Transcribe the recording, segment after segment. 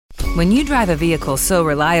When you drive a vehicle so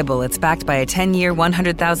reliable it's backed by a 10-year,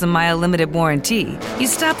 100,000-mile limited warranty, you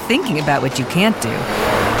stop thinking about what you can't do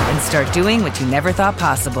and start doing what you never thought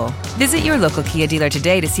possible. Visit your local Kia dealer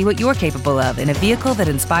today to see what you're capable of in a vehicle that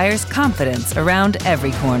inspires confidence around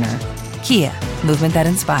every corner. Kia, movement that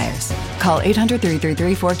inspires. Call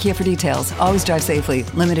 800-333-4KIA for details. Always drive safely.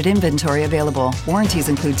 Limited inventory available. Warranties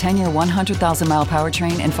include 10-year 100,000-mile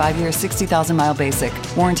powertrain and 5-year 60,000-mile basic.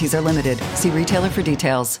 Warranties are limited. See retailer for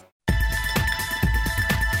details.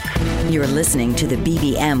 You're listening to the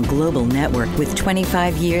BBM Global Network with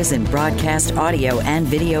 25 years in broadcast audio and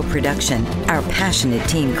video production. Our passionate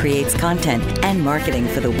team creates content and marketing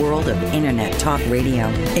for the world of Internet Talk Radio.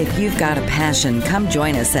 If you've got a passion, come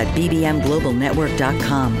join us at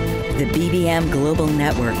bbmglobalnetwork.com. The BBM Global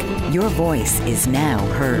Network. Your voice is now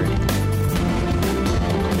heard.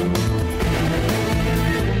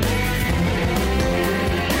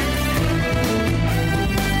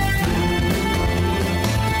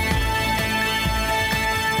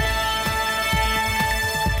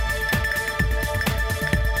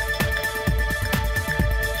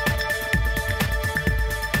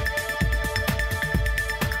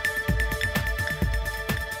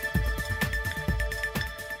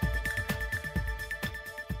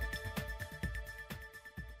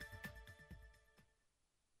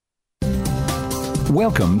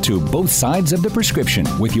 Welcome to Both Sides of the Prescription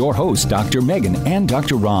with your hosts, Dr. Megan and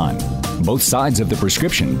Dr. Ron. Both Sides of the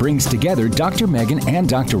Prescription brings together Dr. Megan and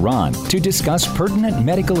Dr. Ron to discuss pertinent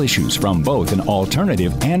medical issues from both an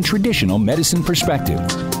alternative and traditional medicine perspective.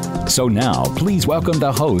 So now, please welcome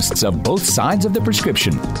the hosts of Both Sides of the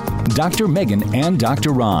Prescription, Dr. Megan and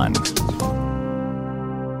Dr. Ron.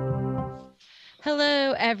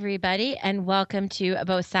 Hello, everybody, and welcome to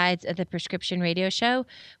Both Sides of the Prescription Radio Show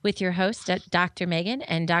with your host, Dr. Megan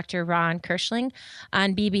and Dr. Ron Kirschling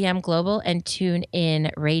on BBM Global and TuneIn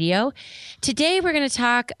Radio. Today, we're going to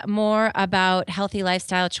talk more about healthy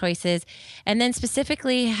lifestyle choices and then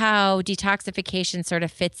specifically how detoxification sort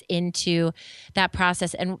of fits into that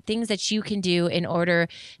process and things that you can do in order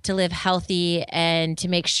to live healthy and to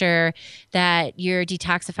make sure that you're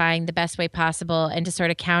detoxifying the best way possible and to sort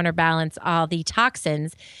of counterbalance all the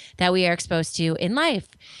toxins that we are exposed to in life.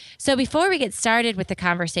 So before we get started with the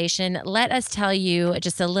conversation, let us tell you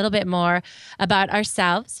just a little bit more about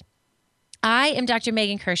ourselves. I am Dr.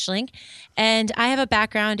 Megan Kirschling, and I have a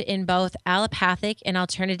background in both allopathic and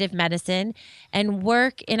alternative medicine and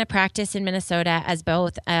work in a practice in Minnesota as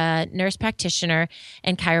both a nurse practitioner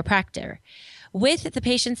and chiropractor. With the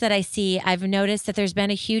patients that I see, I've noticed that there's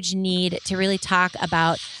been a huge need to really talk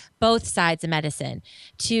about both sides of medicine,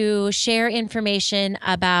 to share information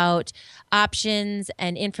about options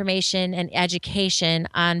and information and education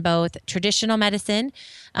on both traditional medicine,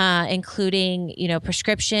 including,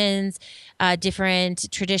 prescriptions, different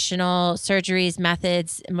traditional surgeries,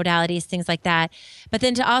 methods, modalities, things like that. But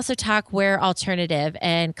then to also talk where alternative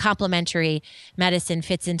and complementary medicine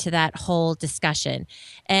fits into that whole discussion.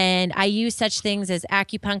 And I use such things as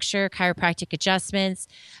acupuncture, chiropractic adjustments,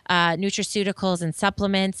 nutraceuticals and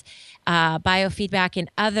supplements, biofeedback and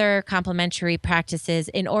other complementary practices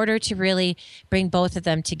in order to really bring both of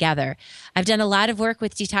them together. I've done a lot of work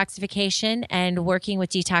with detoxification and working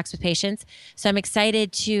with detox with patients, so I'm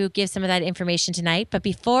excited to give some of that information tonight. But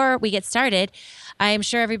before we get started, I am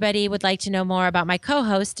sure everybody would like to know more about my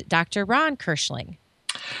co-host, Dr. Ron Kirschling.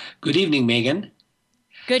 Good evening, Megan.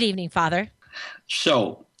 Good evening, Father.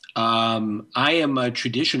 So, I am a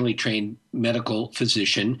traditionally trained medical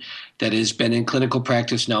physician that has been in clinical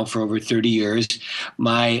practice now for over 30 years.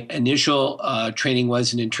 My initial training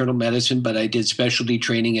was in internal medicine, but I did specialty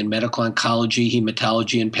training in medical oncology,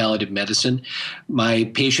 hematology, and palliative medicine.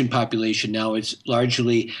 My patient population now is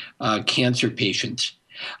largely cancer patients.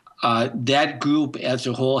 That group as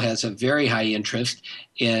a whole has a very high interest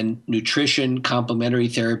in nutrition, complementary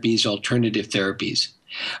therapies, alternative therapies.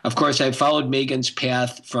 Of course, I followed Megan's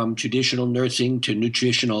path from traditional nursing to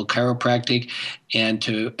nutritional chiropractic and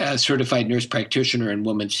to a certified nurse practitioner in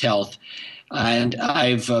women's health. And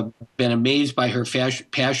I've been amazed by her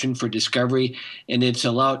passion for discovery, and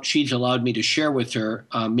she's allowed me to share with her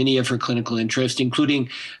many of her clinical interests, including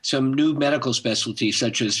some new medical specialties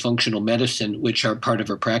such as functional medicine, which are part of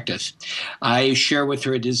her practice. I share with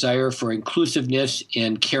her a desire for inclusiveness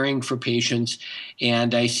in caring for patients,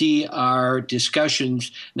 and I see our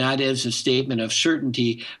discussions not as a statement of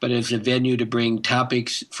certainty, but as a venue to bring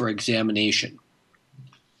topics for examination.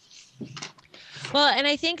 Well, and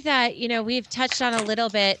I think that, we've touched on a little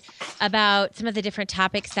bit about some of the different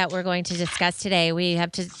topics that we're going to discuss today. We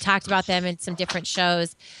have talked about them in some different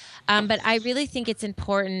shows. But I really think it's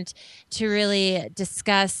important to really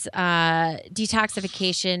discuss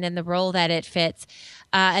detoxification and the role that it fits,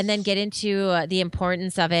 and then get into the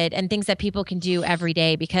importance of it and things that people can do every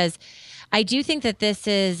day, because I do think that this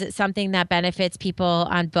is something that benefits people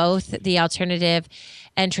on both the alternative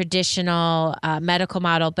and traditional medical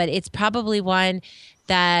model, but it's probably one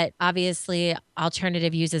that obviously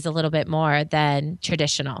alternative uses a little bit more than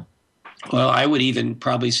traditional. Well, I would even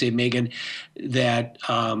probably say, Megan, that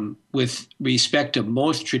with respect to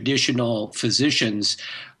most traditional physicians,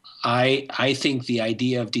 I think the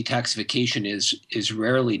idea of detoxification is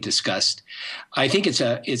rarely discussed. I think it's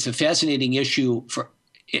a fascinating issue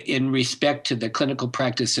in respect to the clinical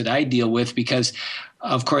practice that I deal with, because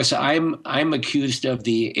of course I'm accused of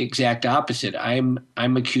the exact opposite. I'm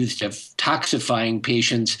accused of toxifying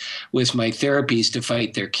patients with my therapies to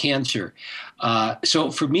fight their cancer. So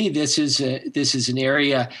for me, this is an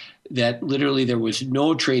area that literally there was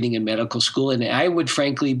no training in medical school, and I would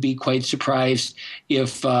frankly be quite surprised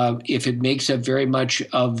if it makes up very much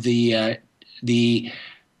of the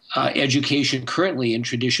education currently in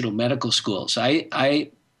traditional medical schools.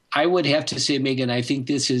 I would have to say, Megan, I think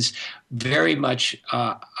this is very much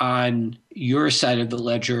on your side of the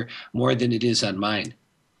ledger more than it is on mine.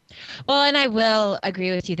 Well, and I will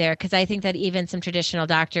agree with you there, because I think that even some traditional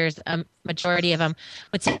doctors, majority of them,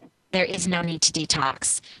 would say there is no need to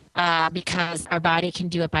detox because our body can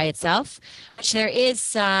do it by itself, which there is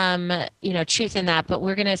some, truth in that. But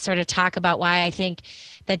we're going to sort of talk about why I think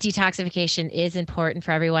that detoxification is important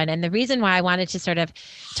for everyone. And the reason why I wanted to sort of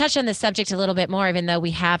touch on the subject a little bit more, even though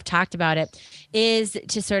we have talked about it, is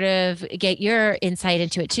to sort of get your insight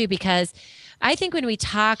into it too, because I think when we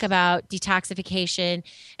talk about detoxification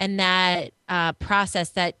and that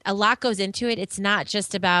process, that a lot goes into it. It's not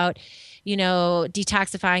just about,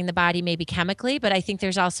 detoxifying the body maybe chemically, but I think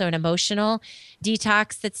there's also an emotional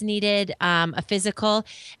detox that's needed, a physical.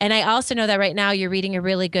 And I also know that right now you're reading a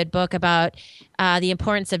really good book about the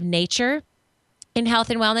importance of nature in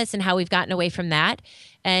health and wellness and how we've gotten away from that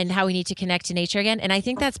and how we need to connect to nature again. And I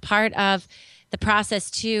think that's part of the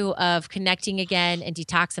process too of connecting again and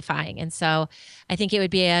detoxifying. And so I think it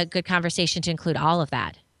would be a good conversation to include all of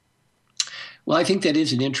that. Well, I think that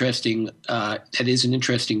is an interesting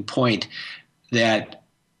point. That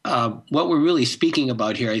what we're really speaking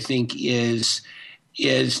about here, I think, is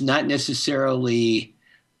not necessarily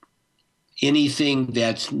anything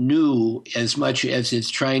that's new as much as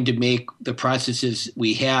it's trying to make the processes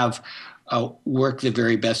we have work the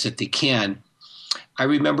very best that they can. I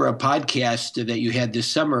remember a podcast that you had this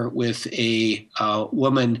summer with a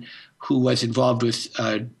woman who was involved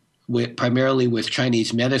with primarily with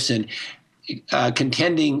Chinese medicine,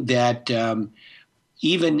 contending that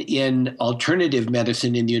even in alternative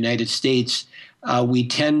medicine in the United States, we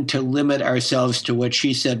tend to limit ourselves to what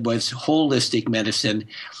she said was holistic medicine,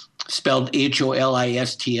 spelled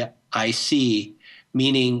HOLISTIC,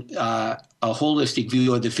 meaning a holistic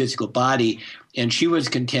view of the physical body. And she was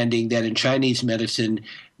contending that in Chinese medicine,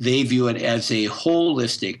 they view it as a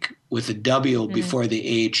holistic with a W before the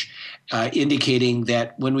H, indicating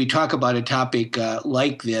that when we talk about a topic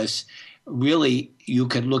like this, really you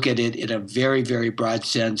can look at it in a very, very broad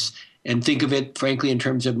sense and think of it, frankly, in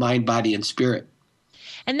terms of mind, body, and spirit.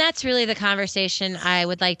 And that's really the conversation I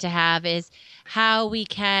would like to have, is how we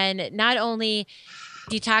can not only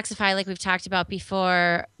detoxify like we've talked about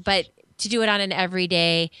before, but to do it on an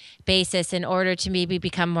everyday basis in order to maybe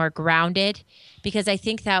become more grounded. Because I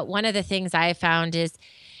think that one of the things I have found is,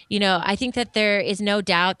 I think that there is no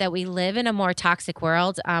doubt that we live in a more toxic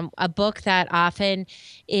world. A book that often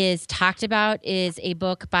is talked about is a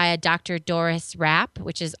book by a Dr. Doris Rapp,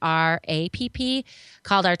 which is RAPP,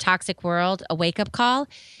 called Our Toxic World, A Wake-Up Call.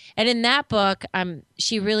 And in that book,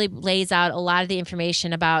 she really lays out a lot of the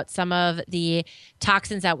information about some of the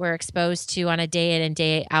toxins that we're exposed to on a day in and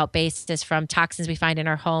day out basis, from toxins we find in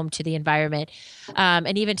our home to the environment.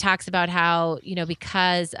 And even talks about how,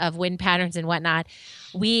 because of wind patterns and whatnot,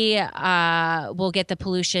 we will get the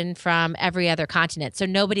pollution from every other continent. So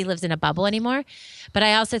nobody lives in a bubble anymore. But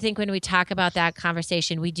I also think when we talk about that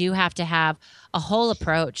conversation, we do have to have a whole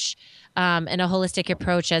approach, and a holistic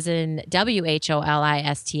approach, as in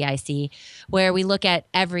WHOLISTIC, where we look at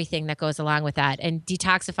everything that goes along with that and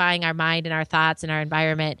detoxifying our mind and our thoughts and our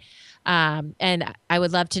environment. And I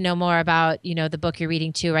would love to know more about, the book you're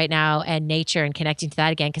reading too right now, and nature, and connecting to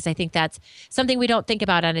that again, because I think that's something we don't think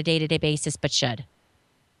about on a day-to-day basis, but should.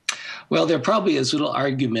 Well, there probably is little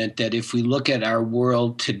argument that if we look at our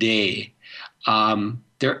world today,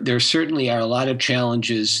 there certainly are a lot of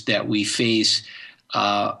challenges that we face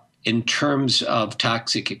in terms of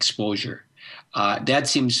toxic exposure. That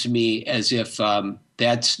seems to me as if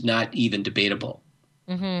That's not even debatable.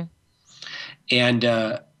 Mm-hmm.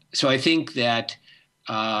 And so I think that,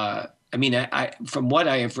 I from what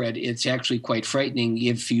I have read, it's actually quite frightening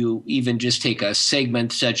if you even just take a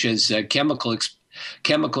segment such as chemical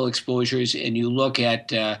exposures and you look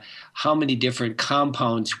at how many different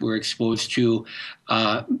compounds we're exposed to,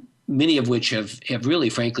 many of which have really,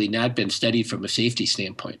 frankly, not been studied from a safety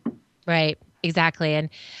standpoint. Right. Exactly.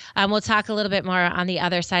 And we'll talk a little bit more on the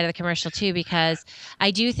other side of the commercial too, because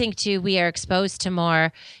I do think too, we are exposed to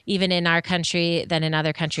more even in our country than in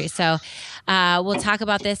other countries. So we'll talk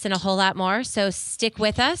about this and a whole lot more. So stick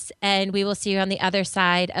with us and we will see you on the other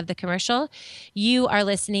side of the commercial. You are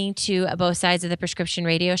listening to Both Sides of the Prescription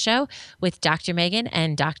Radio Show with Dr. Megan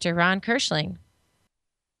and Dr. Ron Kirschling.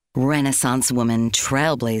 Renaissance woman,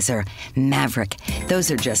 trailblazer, maverick.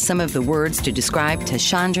 Those are just some of the words to describe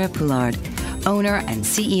Tashandra Poulard, owner and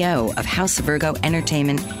CEO of House of Virgo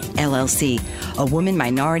Entertainment, LLC, a woman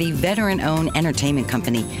minority veteran-owned entertainment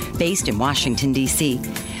company based in Washington, D.C.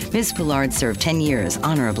 Ms. Poulard served 10 years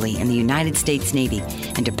honorably in the United States Navy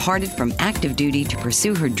and departed from active duty to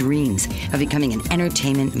pursue her dreams of becoming an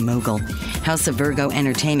entertainment mogul. House of Virgo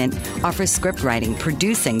Entertainment offers script writing,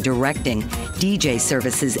 producing, directing, DJ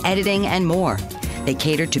services, editing, and more. They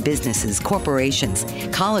cater to businesses, corporations,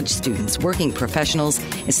 college students, working professionals,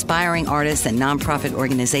 aspiring artists, and nonprofit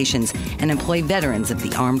organizations, and employ veterans of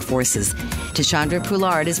the armed forces. Tashandra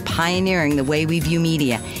Poulard is pioneering the way we view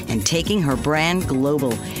media and taking her brand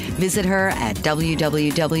global. Visit her at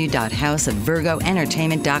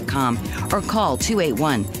www.houseofvirgoentertainment.com or call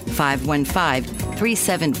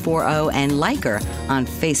 281-515-3740 and like her on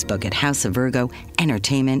Facebook at House of Virgo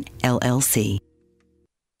Entertainment, LLC.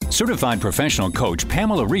 Certified professional coach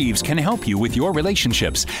Pamela Reeves can help you with your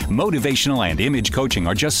relationships. Motivational and image coaching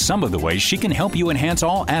are just some of the ways she can help you enhance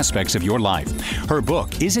all aspects of your life. Her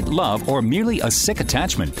book, Is It Love or Merely a Sick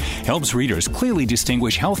Attachment?, helps readers clearly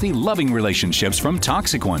distinguish healthy, loving relationships from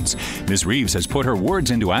toxic ones. Ms. Reeves has put her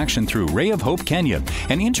words into action through Ray of Hope Kenya,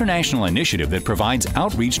 an international initiative that provides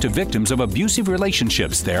outreach to victims of abusive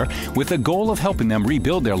relationships there with the goal of helping them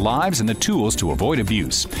rebuild their lives and the tools to avoid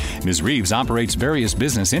abuse. Ms. Reeves operates various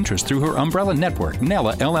business interests through her umbrella network,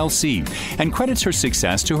 Nella LLC, and credits her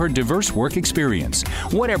success to her diverse work experience.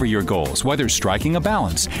 Whatever your goals, whether striking a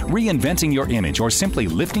balance, reinventing your image, or simply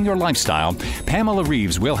lifting your lifestyle, Pamela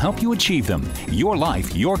Reeves will help you achieve them. Your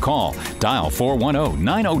life, your call. Dial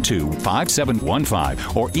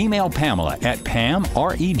 410-902-5715 or email Pamela at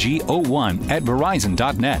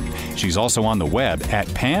pamregon@verizon.net. She's also on the web at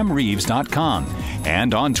pamreeves.com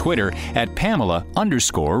and on Twitter at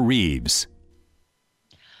Pamela_Reeves.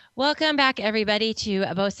 Welcome back, everybody, to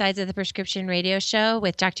Both Sides of the Prescription Radio Show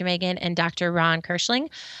with Dr. Megan and Dr. Ron Kirschling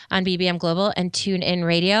on BBM Global and TuneIn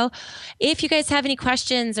Radio. If you guys have any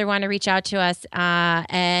questions or want to reach out to us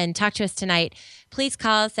and talk to us tonight, please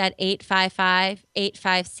call us at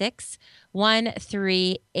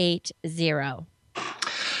 855-856-1380.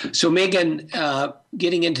 So, Megan,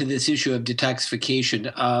 getting into this issue of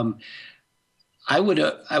detoxification, I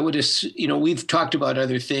would assume, we've talked about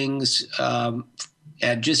other things.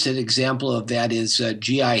 And just an example of that is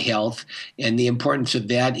GI health and the importance of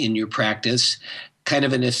that in your practice, kind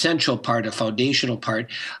of an essential part, a foundational part.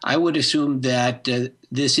 I would assume that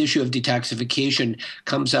this issue of detoxification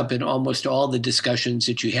comes up in almost all the discussions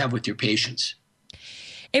that you have with your patients.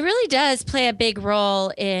 It really does play a big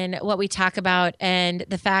role in what we talk about, and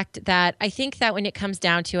the fact that I think that when it comes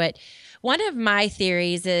down to it, one of my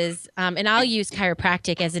theories is, and I'll use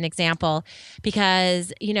chiropractic as an example,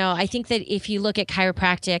 because, I think that if you look at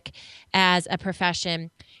chiropractic as a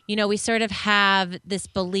profession, we sort of have this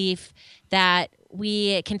belief that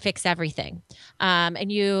we can fix everything.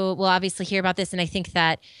 And you will obviously hear about this. And I think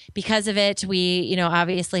that because of it, we,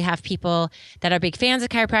 obviously have people that are big fans of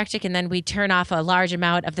chiropractic, and then we turn off a large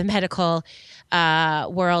amount of the medical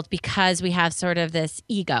world because we have sort of this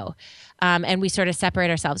ego. And we sort of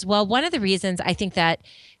separate ourselves. Well, one of the reasons I think that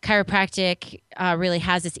chiropractic really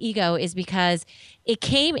has this ego is because it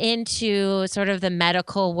came into sort of the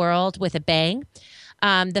medical world with a bang.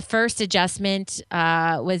 The first adjustment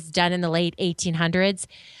was done in the late 1800s,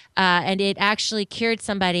 and it actually cured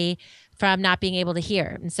somebody from not being able to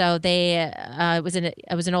hear. And so it was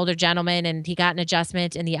an older gentleman, and he got an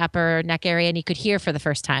adjustment in the upper neck area, and he could hear for the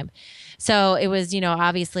first time. So it was,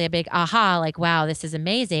 obviously a big aha, like, wow, this is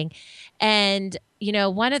amazing. And,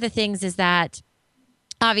 one of the things is that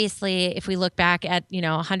obviously, if we look back at,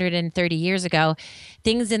 130 years ago,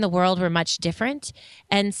 things in the world were much different.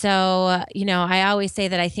 And so, I always say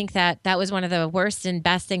that I think that was one of the worst and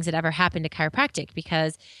best things that ever happened to chiropractic,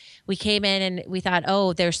 because we came in and we thought,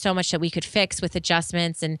 oh, there's so much that we could fix with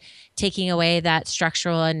adjustments and taking away that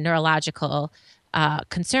structural and neurological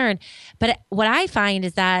concern. But what I find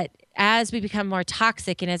is that as we become more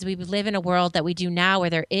toxic and as we live in a world that we do now where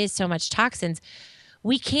there is so much toxins,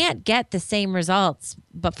 we can't get the same results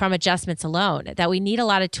but from adjustments alone, that we need a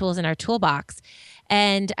lot of tools in our toolbox.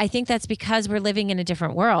 And I think that's because we're living in a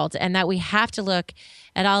different world and that we have to look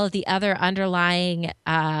at all of the other underlying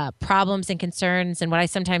problems and concerns and what I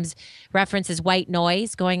sometimes reference as white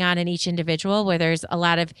noise going on in each individual, where there's a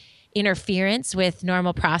lot of interference with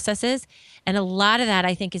normal processes. And a lot of that,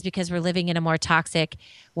 I think, is because we're living in a more toxic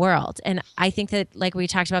world. And I think that, like we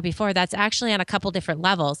talked about before, that's actually on a couple different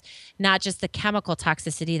levels, not just the chemical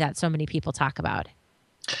toxicity that so many people talk about.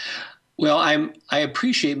 Well, I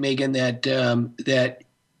appreciate, Megan, that that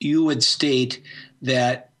you would state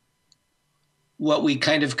that what we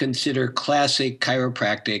kind of consider classic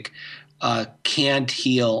chiropractic can't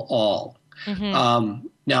heal all. Mm-hmm.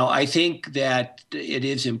 Now, I think that it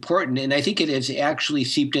is important, and I think it has actually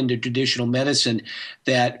seeped into traditional medicine,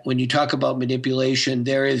 that when you talk about manipulation,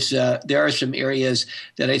 there are some areas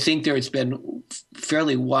that I think there has been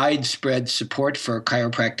fairly widespread support for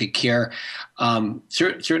chiropractic care.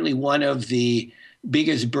 Certainly one of the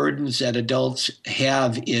biggest burdens that adults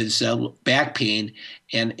have is back pain.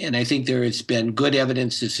 And I think there has been good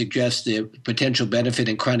evidence to suggest the potential benefit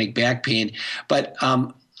in chronic back pain. But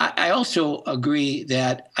I also agree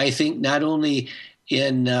that I think not only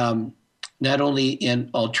in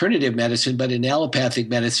alternative medicine, but in allopathic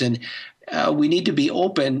medicine, we need to be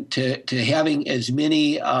open to having as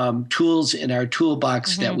many tools in our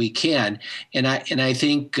toolbox that we can. And I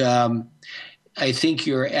think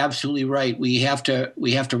you're absolutely right. We have to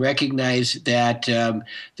recognize that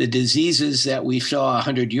the diseases that we saw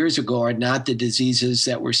 100 years ago are not the diseases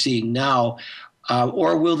that we're seeing now.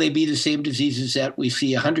 Or will they be the same diseases that we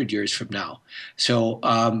see 100 years from now? So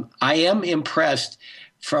I am impressed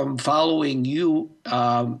from following you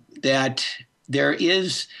that there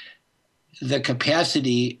is the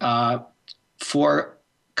capacity for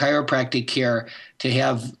chiropractic care to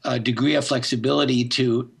have a degree of flexibility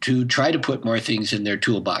to try to put more things in their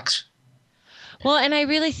toolbox. Well, and I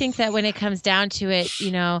really think that when it comes down to it,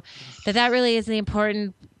 that really is the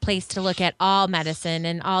important place to look at all medicine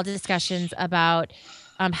and all discussions about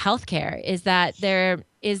healthcare, is that there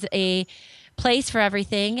is a place for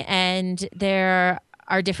everything, and there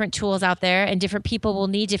are different tools out there, and different people will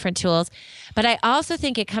need different tools. But I also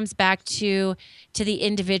think it comes back to the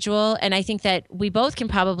individual, and I think that we both can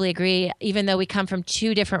probably agree, even though we come from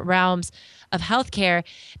two different realms of healthcare,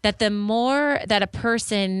 that the more that a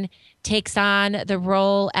person takes on the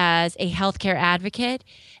role as a healthcare advocate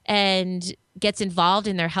and gets involved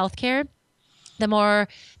in their healthcare, the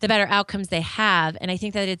better outcomes they have. And I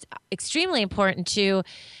think that it's extremely important to,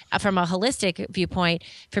 from a holistic viewpoint,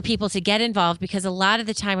 for people to get involved, because a lot of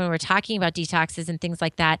the time when we're talking about detoxes and things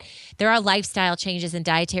like that, there are lifestyle changes and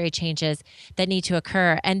dietary changes that need to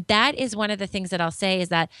occur. And that is one of the things that I'll say, is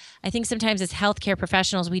that I think sometimes as healthcare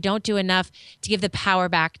professionals, we don't do enough to give the power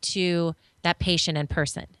back to that patient and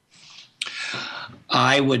person.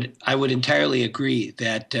 I would entirely agree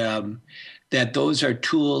that that those are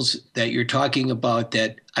tools that you're talking about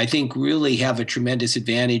that I think really have a tremendous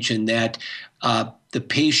advantage in that the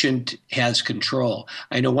patient has control.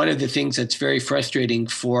 I know one of the things that's very frustrating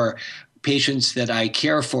for patients that I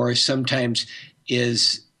care for sometimes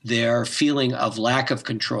is their feeling of lack of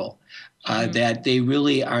control, that they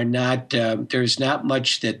really are not, there's not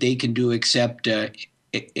much that they can do except the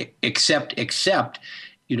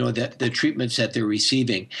treatments that they're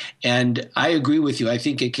receiving. And I agree with you. I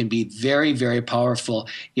think it can be very, very powerful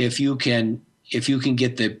if you can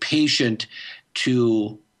get the patient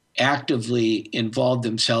to actively involve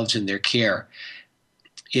themselves in their care.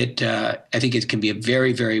 I think it can be a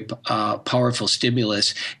very, very powerful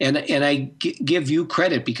stimulus. And I give you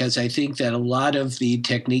credit, because I think that a lot of the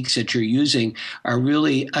techniques that you're using are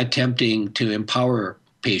really attempting to empower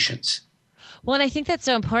patients. Well, and I think that's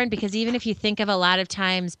so important, because even if you think of a lot of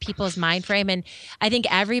times people's mind frame, and I think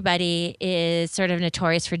everybody is sort of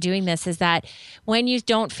notorious for doing this, is that when you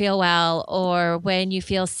don't feel well or when you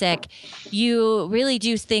feel sick, you really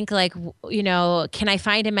do think like, can I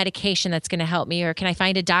find a medication that's going to help me, or can I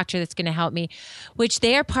find a doctor that's going to help me, which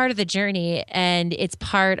they are part of the journey and it's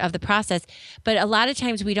part of the process. But a lot of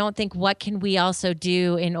times we don't think, what can we also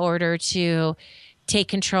do in order to take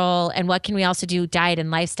control, and what can we also do diet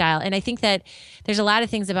and lifestyle. And I think that there's a lot of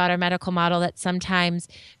things about our medical model that sometimes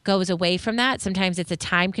goes away from that. Sometimes it's a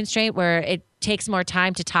time constraint where it takes more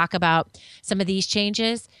time to talk about some of these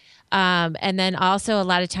changes. And then also a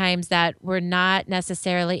lot of times that we're not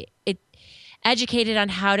necessarily, educated on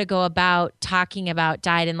how to go about talking about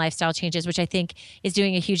diet and lifestyle changes, which I think is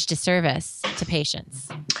doing a huge disservice to patients.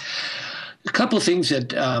 A couple of things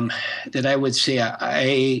that I would say.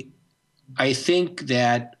 I think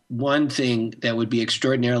that one thing that would be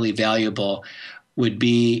extraordinarily valuable would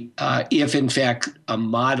be if, in fact, a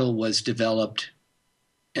model was developed,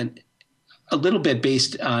 and a little bit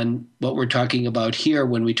based on what we're talking about here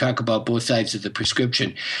when we talk about both sides of the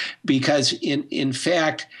prescription. Because in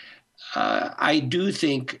fact, I do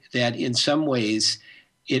think that in some ways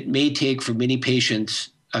it may take for many patients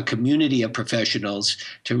a community of professionals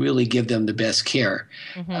to really give them the best care.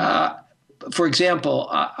 Mm-hmm. For example,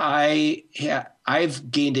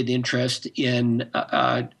 I've gained an interest in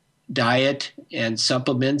diet and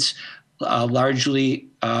supplements, largely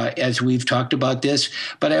as we've talked about this.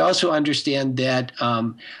 But I also understand that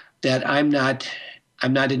that I'm not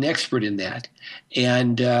an expert in that,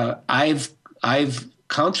 and I've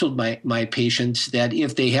counseled my patients that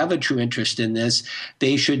if they have a true interest in this,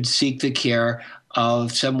 they should seek the care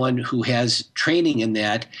of someone who has training in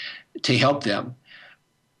that to help them.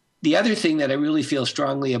 The other thing that I really feel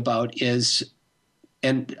strongly about is,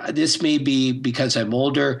 and this may be because I'm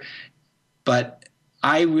older, but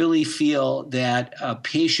I really feel that a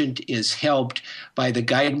patient is helped by the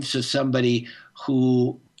guidance of somebody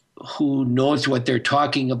who knows what they're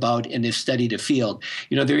talking about and has studied a field.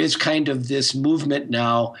 You know, there is kind of this movement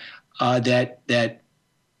now that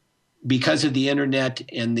because of the internet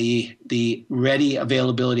and the ready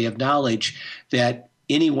availability of knowledge, that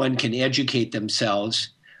anyone can educate themselves.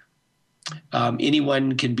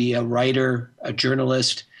 Anyone can be a writer, a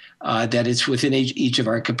journalist, that it's within each of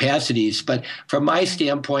our capacities. But from my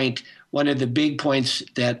standpoint, one of the big points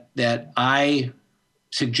that I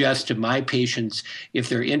suggest to my patients, if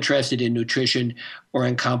they're interested in nutrition or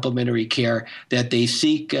in complementary care, that they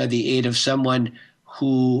seek the aid of someone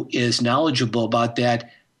who is knowledgeable about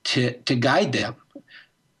that to guide them.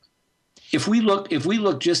 If we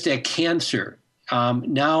look just at cancer,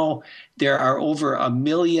 now there are over 1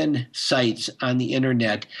 million sites on the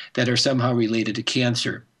internet that are somehow related to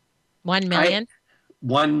cancer. 1 million?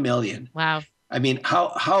 1 million. Wow. I mean,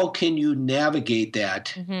 how can you navigate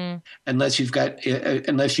that unless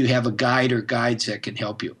you have a guide or guides that can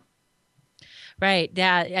help you? Right.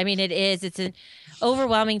 Yeah. I mean, it's an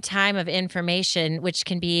overwhelming time of information, which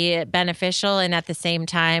can be beneficial and at the same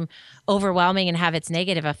time overwhelming and have its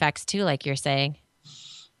negative effects too, like you're saying.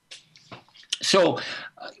 So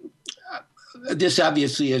this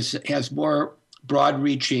obviously has more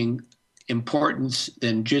broad-reaching importance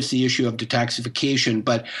than just the issue of detoxification,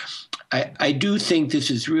 but I do think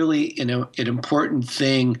this is really an important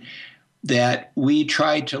thing that we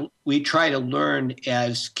try to learn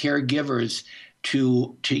as caregivers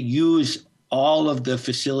to use all of the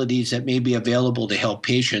facilities that may be available to help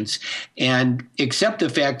patients, and accept the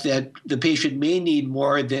fact that the patient may need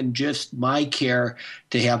more than just my care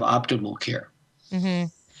to have optimal care. Mm-hmm.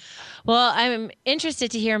 Well, I'm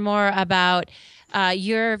interested to hear more about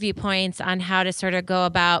your viewpoints on how to sort of go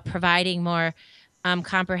about providing more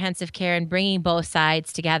comprehensive care and bringing both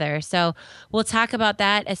sides together. So we'll talk about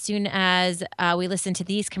that as soon as we listen to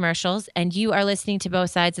these commercials. And you are listening to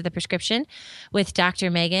Both Sides of the Prescription with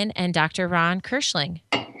Dr. Megan and Dr. Ron Kirschling.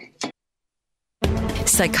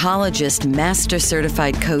 Psychologist, master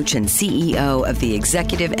certified coach, and CEO of the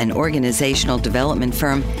executive and organizational development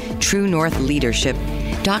firm True North Leadership,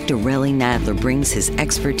 Dr. Relly Nadler brings his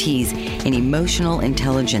expertise in emotional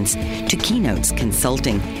intelligence to Keynotes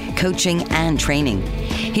Consulting, coaching, and training.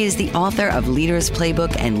 He is the author of Leader's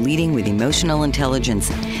Playbook and Leading with Emotional Intelligence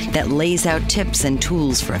that lays out tips and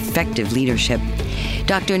tools for effective leadership.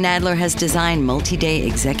 Dr. Nadler has designed multi-day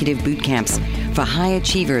executive boot camps for high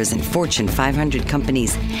achievers in Fortune 500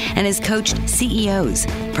 companies and has coached CEOs,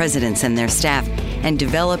 presidents, and their staff, and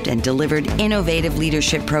developed and delivered innovative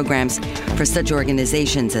leadership programs for such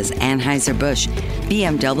organizations as Anheuser-Busch,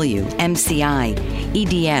 BMW, MCI,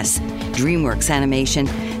 EDS, DreamWorks Animation,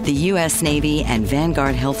 the U.S. Navy, and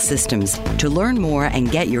Vanguard Health Systems. To learn more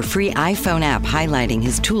and get your free iPhone app highlighting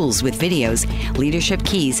his tools with videos, leadership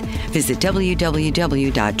keys, visit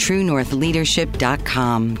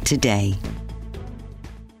www.truenorthleadership.com today.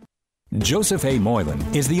 Joseph A. Moylan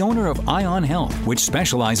is the owner of Ion Health, which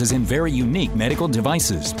specializes in very unique medical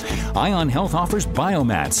devices. Ion Health offers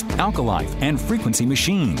biomats, Alkalife, and frequency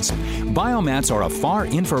machines. Biomats are a far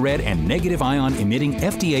infrared and negative ion emitting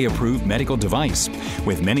FDA-approved medical device.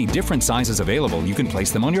 With many different sizes available, you can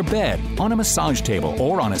place them on your bed, on a massage table,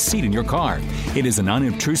 or on a seat in your car. It is an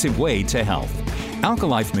unobtrusive way to health.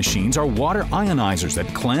 Alkalife machines are water ionizers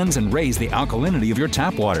that cleanse and raise the alkalinity of your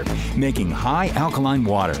tap water, making high alkaline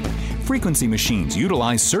water. Frequency machines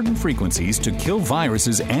utilize certain frequencies to kill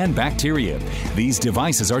viruses and bacteria. These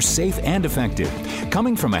devices are safe and effective.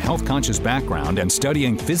 Coming from a health-conscious background and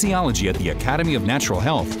studying physiology at the Academy of Natural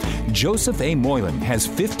Health, Joseph A. Moylan has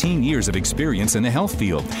 15 years of experience in the health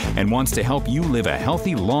field and wants to help you live a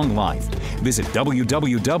healthy, long life. Visit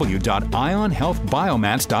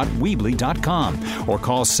www.ionhealthbiomats.weebly.com or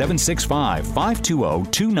call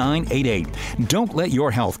 765-520-2988. Don't let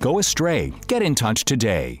your health go astray. Get in touch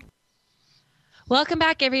today. Welcome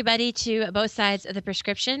back, everybody, to Both Sides of the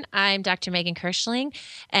Prescription. I'm Dr. Megan Kirschling,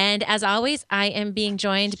 and as always, I am being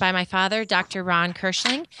joined by my father, Dr. Ron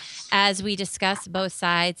Kirschling, as we discuss both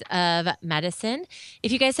sides of medicine.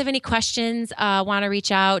 If you guys have any questions, want to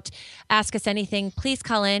reach out, ask us anything, please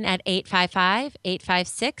call in at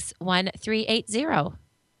 855-856-1380.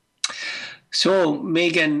 So,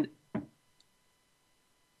 Megan,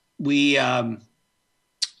 we're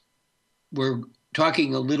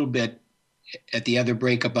talking a little bit at the other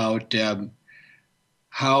break about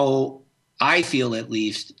how I feel, at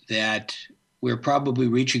least, that we're probably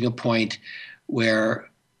reaching a point where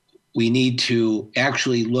we need to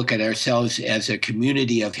actually look at ourselves as a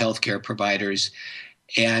community of healthcare providers,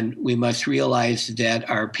 and we must realize that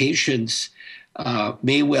our patients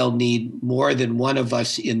may well need more than one of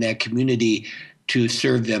us in that community to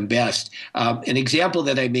serve them best. An example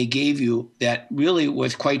that I may give you that really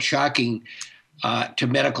was quite shocking to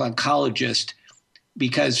medical oncologists,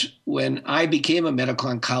 because when I became a medical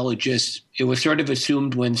oncologist, it was sort of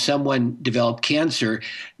assumed when someone developed cancer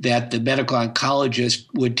that the medical oncologist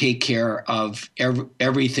would take care of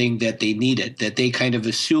everything that they needed, that they kind of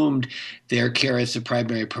assumed their care as the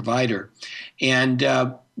primary provider. And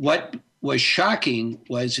what was shocking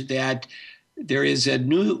was that there is a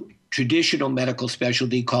new traditional medical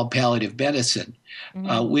specialty called palliative medicine,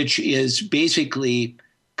 which is basically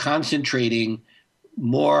concentrating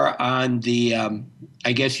more on the,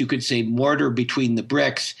 I guess you could say, mortar between the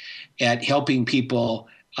bricks at helping people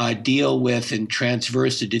deal with and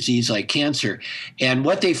transverse a disease like cancer. And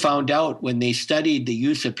what they found out when they studied the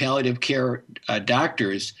use of palliative care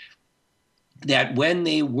doctors, that when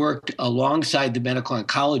they worked alongside the medical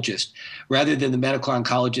oncologist, rather than the medical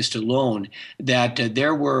oncologist alone, that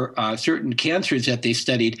there were certain cancers that they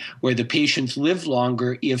studied where the patients lived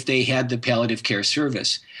longer if they had the palliative care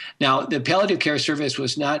service. Now, the palliative care service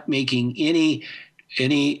was not making any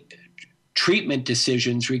treatment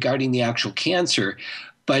decisions regarding the actual cancer,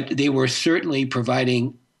 but they were certainly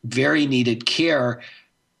providing very needed care,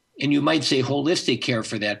 and you might say holistic care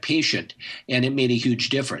for that patient, and it made a huge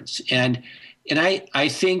difference. And I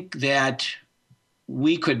think that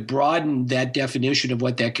we could broaden that definition of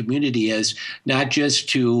what that community is, not just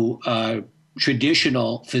to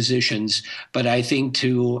traditional physicians, but I think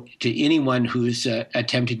to anyone who's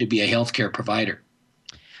attempting to be a healthcare provider.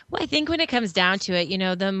 Well, I think when it comes down to it,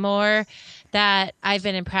 the more that I've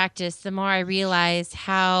been in practice, the more I realize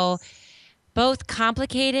how both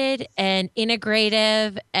complicated and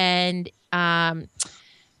integrative and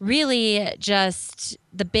really just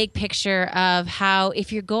the big picture of how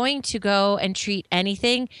if you're going to go and treat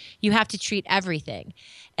anything, you have to treat everything.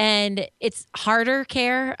 And it's harder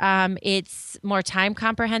care. It's more time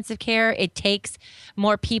comprehensive care. It takes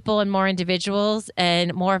more people and more individuals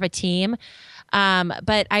and more of a team.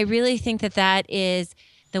 But I really think that is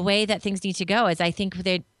the way that things need to go. Is I think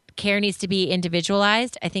that care needs to be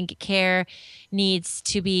individualized. I think care needs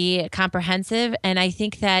to be comprehensive. And I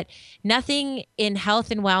think that nothing in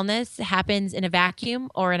health and wellness happens in a vacuum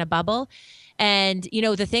or in a bubble. And,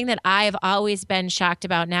 the thing that I've always been shocked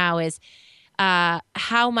about now is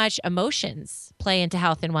how much emotions play into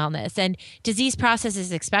health and wellness and disease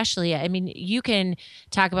processes, especially. I mean, you can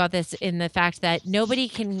talk about this in the fact that nobody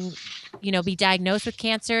can, be diagnosed with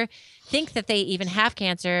cancer, think that they even have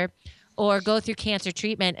cancer, or go through cancer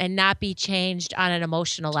treatment and not be changed on an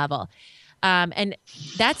emotional level. And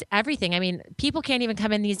that's everything. I mean, people can't even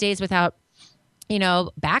come in these days without,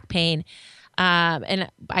 back pain.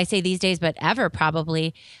 And I say these days, but ever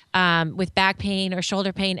probably, with back pain or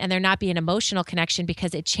shoulder pain, and there not be an emotional connection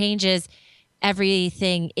because it changes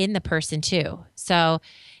everything in the person too. So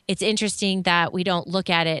it's interesting that we don't look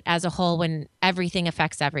at it as a whole when everything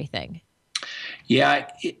affects everything. Yeah,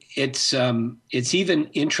 it's even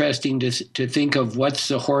interesting to think of what's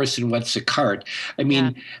the horse and what's the cart.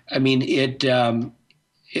 The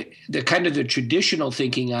kind of the traditional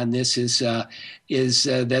thinking on this is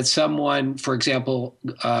that someone, for example,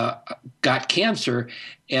 got cancer,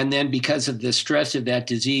 and then because of the stress of that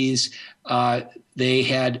disease, they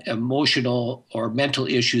had emotional or mental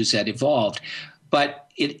issues that evolved. But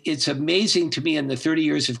it's amazing to me in the 30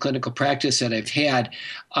 years of clinical practice that I've had,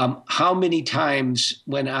 how many times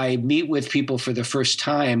when I meet with people for the first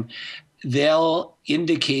time, they'll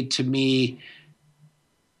indicate to me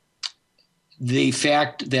the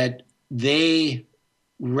fact that they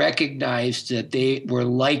recognized that they were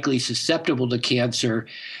likely susceptible to cancer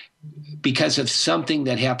because of something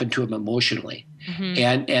that happened to them emotionally.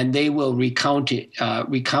 Mm-hmm. And they will recount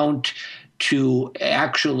to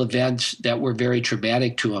actual events that were very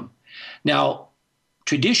traumatic to them. Now,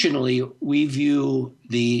 traditionally, we view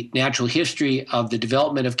the natural history of the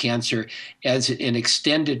development of cancer as an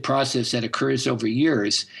extended process that occurs over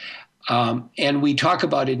years. And we talk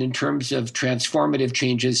about it in terms of transformative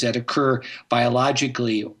changes that occur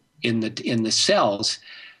biologically in the cells.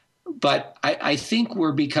 But I think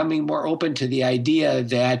we're becoming more open to the idea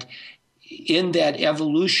that in that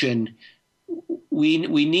evolution,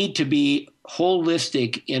 we need to be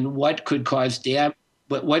holistic in what could cause damage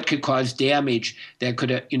that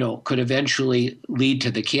could eventually lead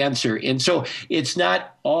to the cancer. And so it's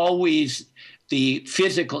not always the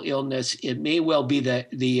physical illness. It may well be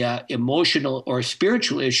the emotional or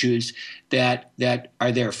spiritual issues that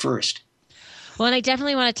are there first. Well, and I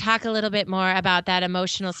definitely want to talk a little bit more about that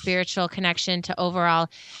emotional, spiritual connection to overall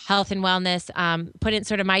health and wellness, put in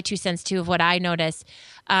sort of my 2 cents too of what I notice,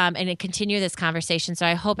 and continue this conversation. So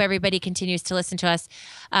I hope everybody continues to listen to us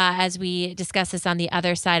as we discuss this on the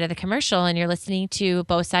other side of the commercial. And you're listening to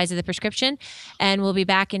Both Sides of the Prescription. And we'll be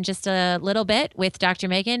back in just a little bit with Dr.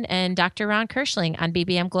 Megan and Dr. Ron Kirschling on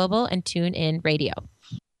BBM Global and TuneIn Radio.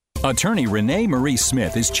 Attorney Renee Marie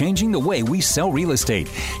Smith is changing the way we sell real estate.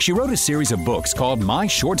 She wrote a series of books called My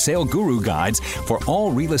Short Sale Guru Guides for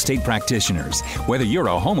all real estate practitioners. Whether you're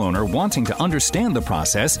a homeowner wanting to understand the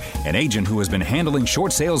process, an agent who has been handling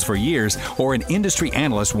short sales for years, or an industry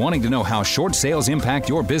analyst wanting to know how short sales impact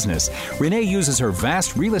your business, Renee uses her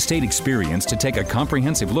vast real estate experience to take a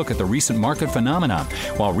comprehensive look at the recent market phenomena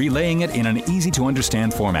while relaying it in an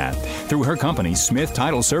easy-to-understand format. Through her company, Smith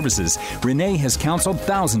Title Services, Renee has counseled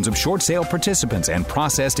thousands of short sale participants and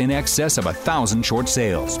processed in excess of 1,000 short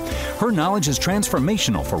sales. Her knowledge is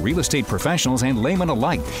transformational for real estate professionals and laymen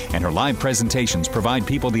alike, and her live presentations provide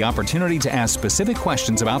people the opportunity to ask specific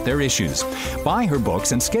questions about their issues. Buy her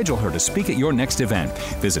books and schedule her to speak at your next event.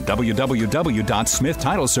 Visit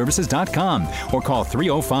www.smithtitleservices.com or call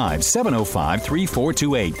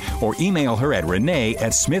 305-705-3428 or email her at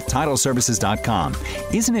renee@smithtitleservices.com.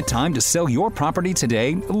 Isn't it time to sell your property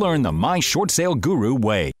today? Learn the My Short Sale Guru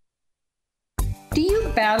way. Do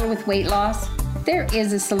you battle with weight loss? There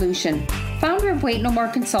is a solution. Founder of Weight No More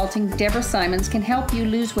Consulting, Deborah Simons, can help you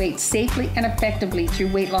lose weight safely and effectively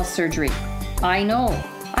through weight loss surgery. I know.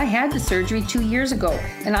 I had the surgery 2 years ago,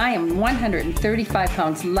 and I am 135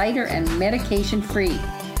 pounds lighter and medication-free.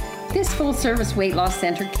 This full-service weight loss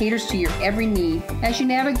center caters to your every need as you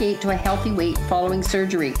navigate to a healthy weight following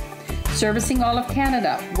surgery. Servicing all of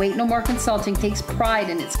Canada, Weight No More Consulting takes pride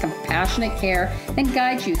in its compassionate care and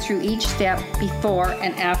guides you through each step before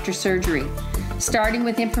and after surgery. Starting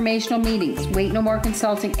with informational meetings, Weight No More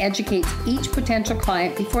Consulting educates each potential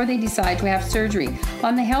client before they decide to have surgery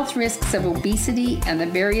on the health risks of obesity and the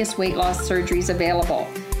various weight loss surgeries available.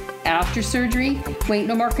 After surgery, Weight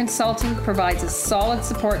No More Consulting provides a solid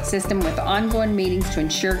support system with ongoing meetings to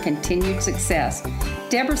ensure continued success.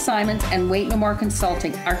 Deborah Simons and Weight No More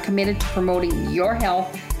Consulting are committed to promoting your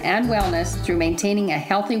health and wellness through maintaining a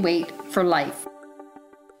healthy weight for life.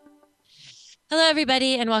 Hello,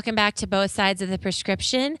 everybody, and welcome back to Both Sides of the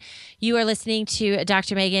Prescription. You are listening to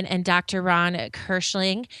Dr. Megan and Dr. Ron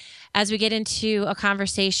Kirschling as we get into a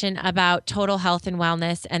conversation about total health and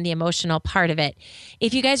wellness and the emotional part of it.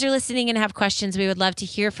 If you guys are listening and have questions, we would love to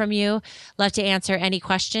hear from you, love to answer any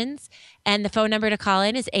questions. And the phone number to call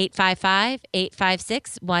in is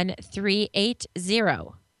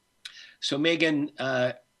 855-856-1380. So, Megan,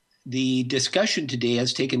 the discussion today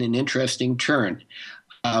has taken an interesting turn.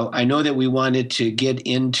 I know that we wanted to get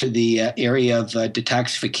into the area of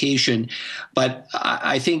detoxification, but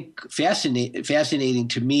I think fascinating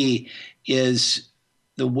to me is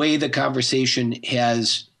the way the conversation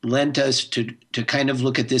has lent us to kind of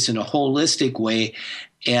look at this in a holistic way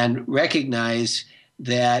and recognize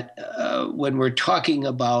that when we're talking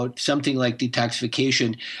about something like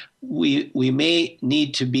detoxification, we may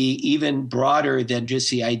need to be even broader than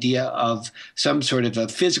just the idea of some sort of a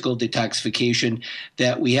physical detoxification,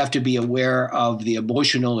 that we have to be aware of the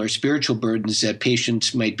emotional or spiritual burdens that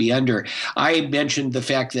patients might be under. I mentioned the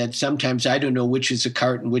fact that sometimes I don't know which is a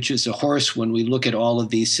cart and which is a horse when we look at all of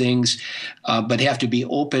these things, but have to be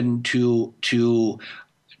open to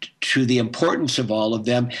to the importance of all of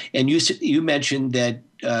them. And you mentioned that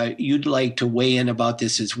you'd like to weigh in about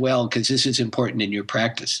this as well, because this is important in your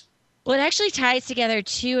practice. Well, it actually ties together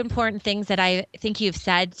two important things that I think you've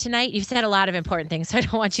said tonight. You've said a lot of important things, so I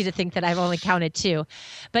don't want you to think that I've only counted two.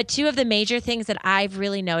 But two of the major things that I've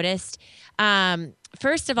really noticed,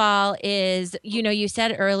 first of all, is, you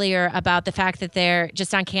said earlier about the fact that they're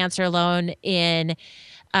just on cancer alone in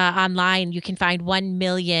online, you can find 1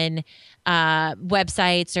 million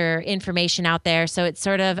websites or information out there. So it's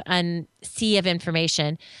sort of a sea of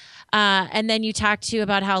information. And then you talked too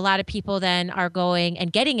about how a lot of people then are going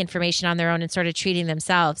and getting information on their own and sort of treating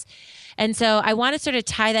themselves. And so I want to sort of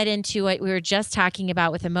tie that into what we were just talking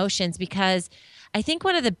about with emotions, because I think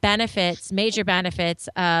one of the benefits, major benefits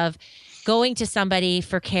of going to somebody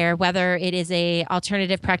for care, whether it is a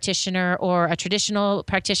alternative practitioner or a traditional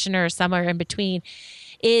practitioner or somewhere in between,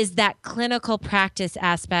 is that clinical practice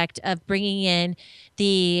aspect of bringing in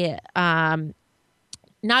the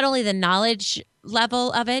not only the knowledge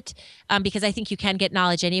level of it, because I think you can get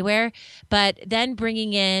knowledge anywhere, but then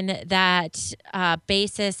bringing in that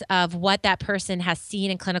basis of what that person has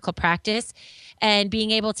seen in clinical practice and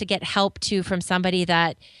being able to get help too from somebody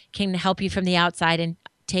that can help you from the outside and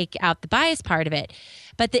take out the bias part of it.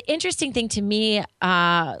 But the interesting thing to me,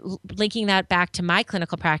 linking that back to my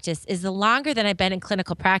clinical practice, is the longer that I've been in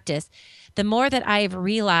clinical practice, the more that I've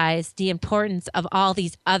realized the importance of all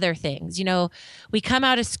these other things. We come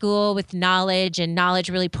out of school with knowledge, and knowledge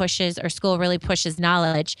really pushes, or school really pushes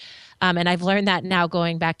knowledge. And I've learned that now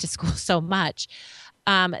going back to school so much,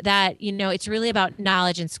 that, it's really about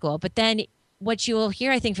knowledge in school. But then what you will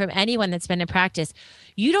hear, I think, from anyone that's been in practice,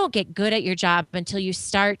 you don't get good at your job until you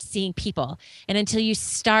start seeing people and until you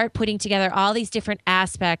start putting together all these different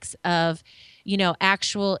aspects of,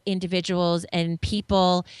 actual individuals and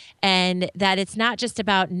people, and that it's not just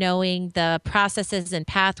about knowing the processes and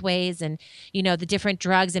pathways and, the different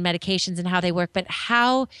drugs and medications and how they work, but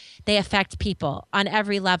how they affect people on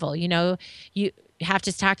every level. You have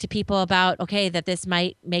to talk to people about, okay, that this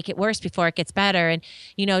might make it worse before it gets better. And,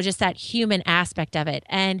 just that human aspect of it.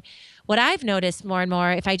 And what I've noticed more and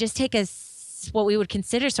more, if I just take what we would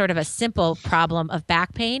consider sort of a simple problem of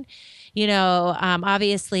back pain,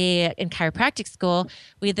 obviously in chiropractic school,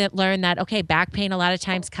 we learned that, okay, back pain a lot of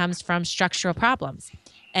times comes from structural problems.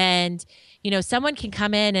 And, someone can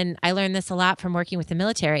come in, and I learned this a lot from working with the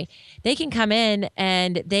military. They can come in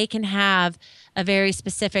and they can have a very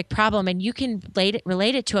specific problem, and you can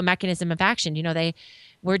relate it to a mechanism of action. They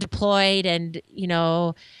were deployed and,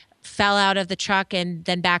 fell out of the truck and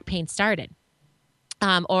then back pain started.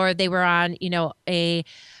 Or they were on, a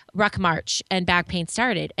ruck march and back pain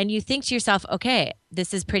started. And you think to yourself, okay,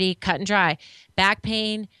 this is pretty cut and dry. Back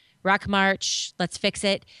pain, ruck march, let's fix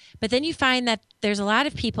it. But then you find that there's a lot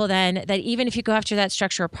of people then that even if you go after that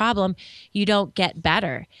structural problem, you don't get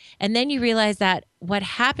better. And then you realize that what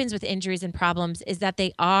happens with injuries and problems is that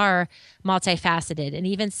they are multifaceted. And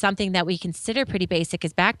even something that we consider pretty basic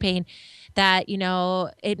as back pain, that,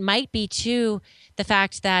 it might be too the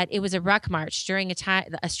fact that it was a ruck march during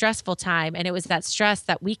a stressful time, and it was that stress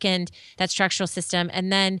that weakened that structural system.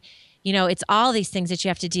 And then, it's all these things that you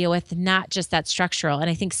have to deal with, not just that structural. And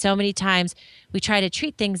I think so many times we try to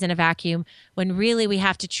treat things in a vacuum when really we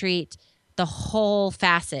have to treat the whole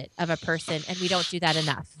facet of a person, and we don't do that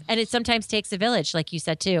enough. And it sometimes takes a village, like you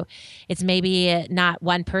said too. It's maybe not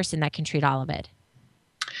one person that can treat all of it.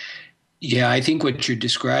 Yeah, I think what you're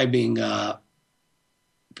describing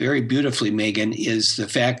very beautifully, Megan, is the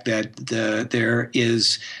fact that there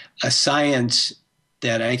is a science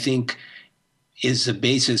that I think is the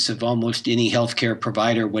basis of almost any healthcare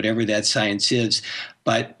provider, whatever that science is.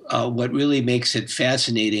 But what really makes it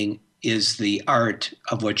fascinating is the art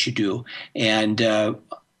of what you do. And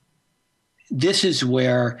this is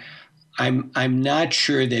where I'm not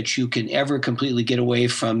sure that you can ever completely get away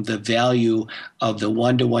from the value of the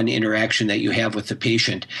one-to-one interaction that you have with the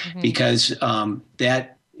patient, because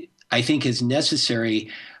that I think is necessary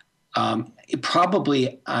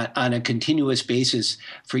probably on a continuous basis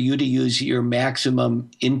for you to use your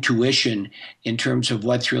maximum intuition in terms of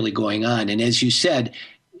what's really going on. And as you said,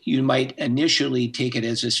 you might initially take it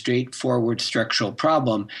as a straightforward structural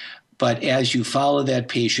problem, but as you follow that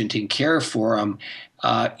patient and care for them,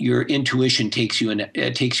 your intuition takes you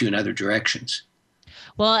in other directions.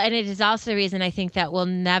 Well, and it is also the reason I think that we'll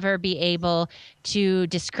never be able to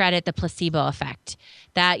discredit the placebo effect.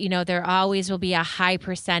 That, there always will be a high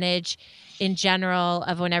percentage in general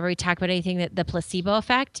of whenever we talk about anything, that the placebo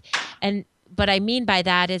effect. And what I mean by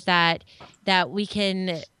that is that we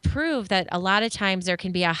can prove that a lot of times there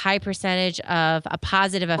can be a high percentage of a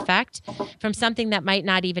positive effect from something that might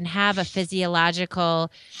not even have a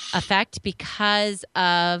physiological effect because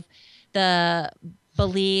of the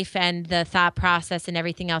belief and the thought process and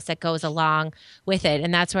everything else that goes along with it.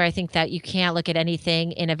 And that's where I think that you can't look at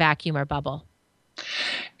anything in a vacuum or bubble.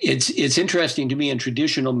 It's interesting to me in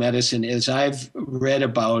traditional medicine as I've read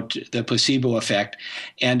about the placebo effect.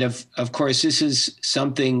 And of course, this is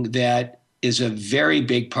something that is a very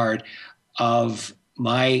big part of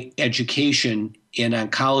my education in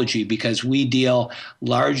oncology, because we deal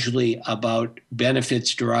largely about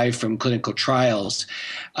benefits derived from clinical trials.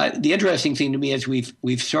 The interesting thing to me is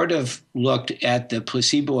we've sort of looked at the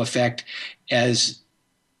placebo effect as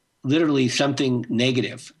literally something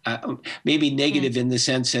negative, maybe negative in the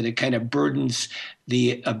sense that it kind of burdens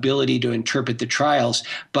the ability to interpret the trials.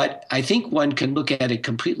 But I think one can look at it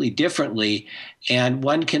completely differently, and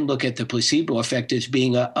one can look at the placebo effect as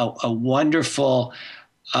being a wonderful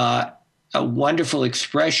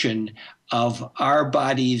expression of our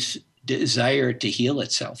body's desire to heal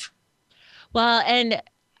itself. Well, and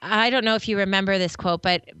I don't know if you remember this quote,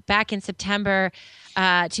 but back in September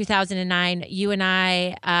 2009, you and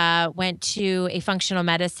I went to a functional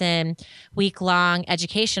medicine week-long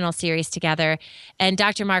educational series together. And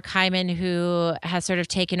Dr. Mark Hyman, who has sort of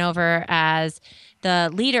taken over as the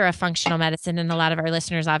leader of functional medicine, and a lot of our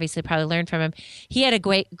listeners obviously probably learned from him, he had a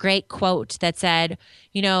great quote that said,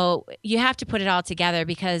 you know, you have to put it all together,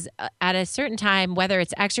 because at a certain time, whether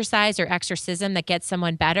it's exercise or exorcism that gets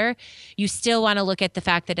someone better, you still want to look at the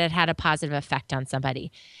fact that it had a positive effect on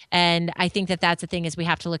somebody. And I think that that's the thing, is we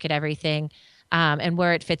have to look at everything and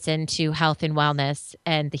where it fits into health and wellness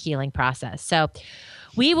and the healing process. So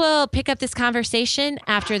we will pick up this conversation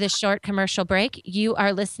after this short commercial break. You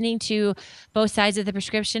are listening to Both Sides of the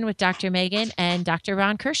Prescription with Dr. Megan and Dr.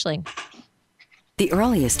 Ron Kirschling. The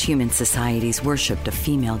earliest human societies worshipped a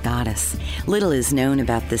female goddess. Little is known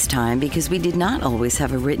about this time because we did not always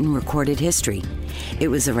have a written recorded history. It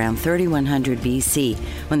was around 3100 BC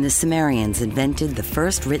when the Sumerians invented the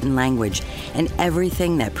first written language, and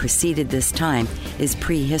everything that preceded this time is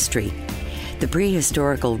prehistory. The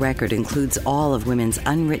prehistorical record includes all of women's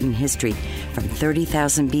unwritten history from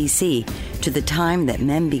 30,000 BC to the time that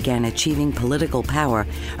men began achieving political power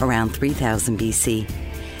around 3000 BC.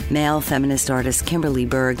 Male feminist artist Kimberly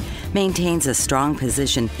Berg maintains a strong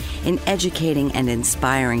position in educating and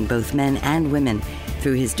inspiring both men and women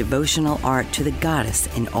through his devotional art to the goddess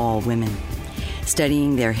in all women.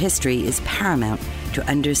 Studying their history is paramount to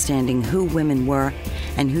understanding who women were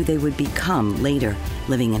and who they would become later,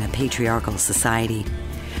 living in a patriarchal society.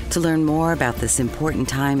 To learn more about this important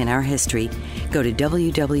time in our history, go to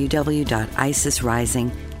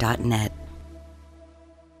www.isisrising.net.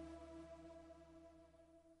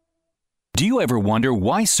 Do you ever wonder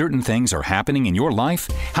why certain things are happening in your life?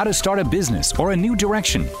 How to start a business or a new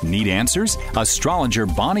direction? Need answers? Astrologer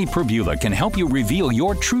Bonnie Perbula can help you reveal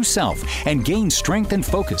your true self and gain strength and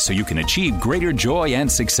focus so you can achieve greater joy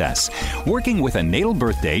and success. Working with a natal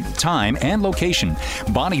birth date, time, and location,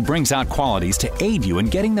 Bonnie brings out qualities to aid you in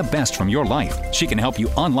getting the best from your life. She can help you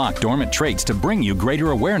unlock dormant traits to bring you greater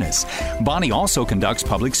awareness. Bonnie also conducts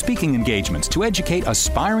public speaking engagements to educate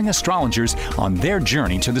aspiring astrologers on their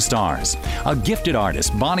journey to the stars. A gifted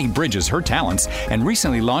artist, Bonnie bridges her talents and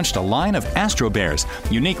recently launched a line of Astro Bears,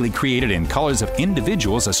 uniquely created in colors of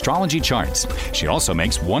individuals' astrology charts. She also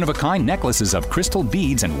makes one-of-a-kind necklaces of crystal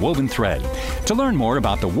beads and woven thread. To learn more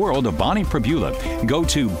about the world of Bonnie Perbula, go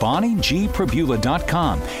to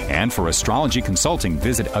BonnieGperbula.com. And for astrology consulting,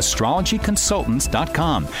 visit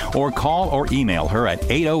astrologyconsultants.com or call or email her at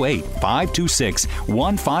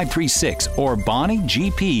 808-526-1536 or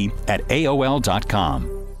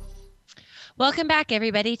BonnieGP@AOL.com. Welcome back,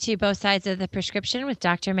 everybody, to Both Sides of the Prescription with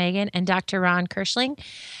Dr. Megan and Dr. Ron Kirschling.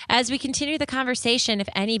 As we continue the conversation, if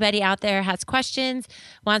anybody out there has questions,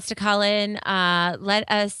 wants to call in, let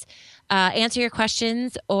us answer your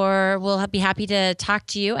questions, or we'll be happy to talk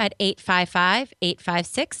to you at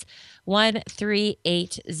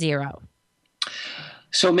 855-856-1380.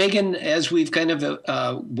 So, Megan, as we've kind of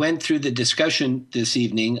went through the discussion this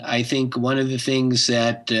evening, I think one of the things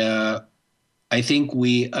that I think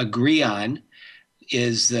we agree on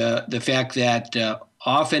is the fact that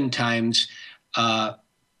oftentimes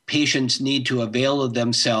patients need to avail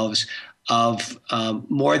themselves of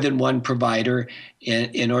more than one provider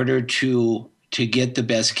in order to get the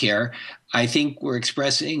best care. I think we're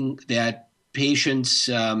expressing that patients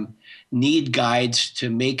need guides to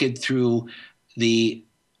make it through the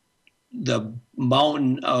the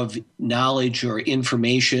mountain of knowledge or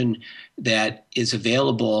information that is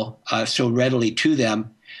available so readily to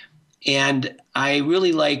them. And I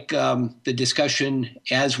really like the discussion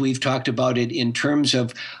as we've talked about it in terms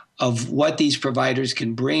of what these providers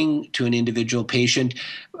can bring to an individual patient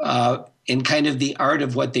and kind of the art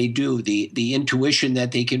of what they do, the intuition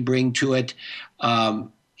that they can bring to it.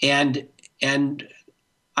 And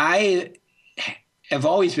I have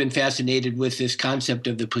always been fascinated with this concept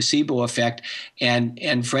of the placebo effect.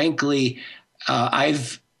 And frankly,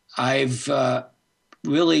 I've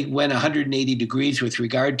really went 180 degrees with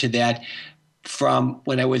regard to that from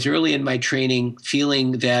when I was early in my training,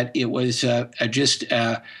 feeling that it was just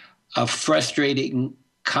a frustrating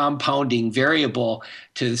compounding variable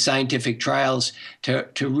to the scientific trials, to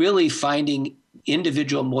really finding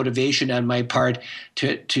individual motivation on my part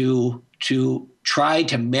to try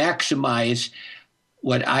to maximize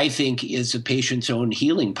what I think is the patient's own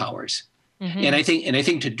healing powers. Mm-hmm. And I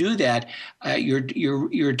think to do that,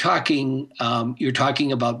 you're talking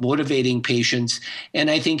about motivating patients, and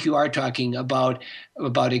I think you are talking about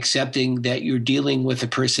accepting that you're dealing with a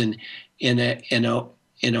person in a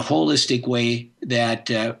holistic way that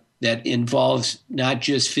involves not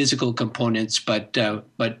just physical components, but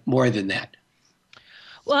more than that.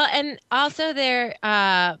 Well, and also there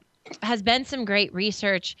has been some great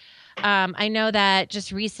research. I know that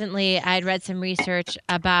just recently I'd read some research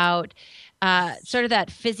about sort of that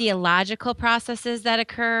physiological processes that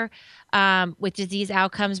occur with disease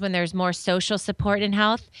outcomes when there's more social support in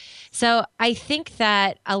health. So I think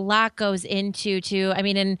that a lot goes into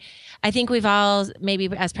and I think we've all maybe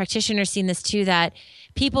as practitioners seen this too, that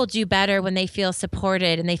people do better when they feel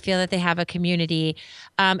supported and they feel that they have a community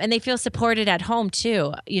and they feel supported at home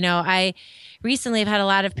too. I recently have had a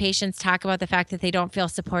lot of patients talk about the fact that they don't feel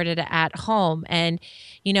supported at home. And,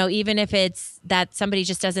 even if it's that somebody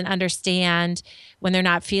just doesn't understand when they're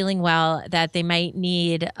not feeling well, that they might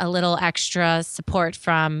need a little extra support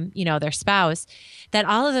from, their spouse, that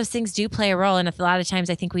all of those things do play a role. And a lot of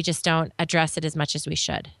times I think we just don't address it as much as we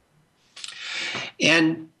should.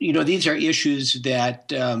 And, these are issues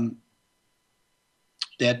that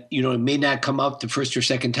may not come up the first or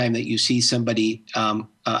second time that you see somebody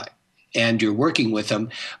and you're working with them,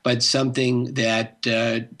 but something that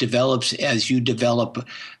develops as you develop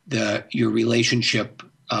your relationship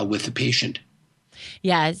with the patient.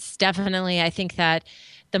 Yes, definitely. I think that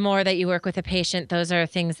the more that you work with a patient, those are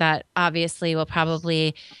things that obviously will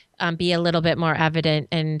probably be a little bit more evident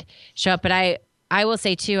and show up. But I will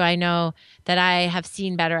say too, I know that I have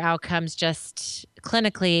seen better outcomes just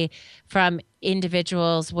clinically from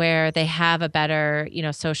individuals where they have a better,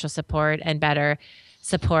 social support and better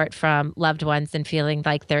support from loved ones than feeling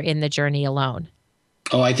like they're in the journey alone.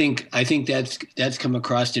 Oh, I think that's come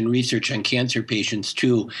across in research on cancer patients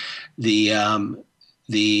too, the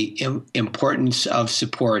importance of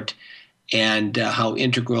support and how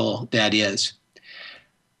integral that is.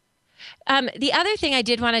 The other thing I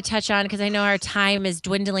did want to touch on, because I know our time is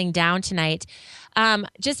dwindling down tonight,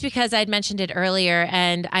 just because I'd mentioned it earlier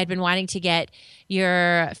and I'd been wanting to get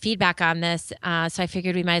your feedback on this, so I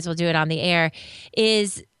figured we might as well do it on the air,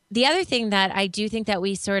 is the other thing that I do think that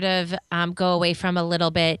we sort of go away from a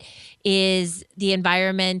little bit is the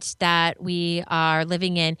environment that we are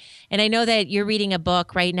living in. And I know that you're reading a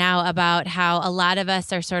book right now about how a lot of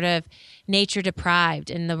us are sort of nature deprived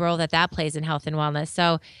and the role that plays in health and wellness.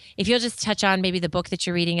 So if you'll just touch on maybe the book that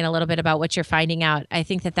you're reading and a little bit about what you're finding out, I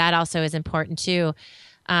think that also is important too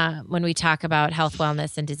when we talk about health,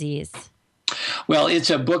 wellness, and disease. Well, it's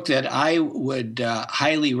a book that I would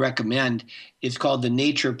highly recommend. It's called The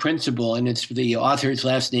Nature Principle, and the author's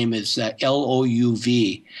last name is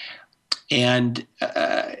Louv. And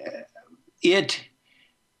it,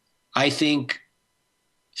 I think,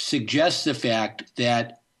 suggests the fact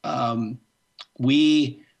that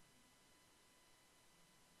we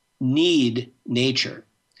need nature,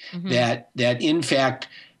 mm-hmm. that in fact,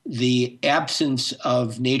 the absence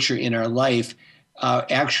of nature in our life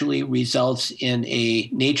actually results in a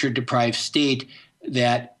nature-deprived state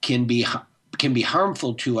that can be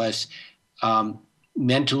harmful to us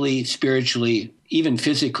mentally, spiritually, even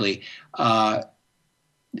physically. And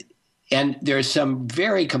there's some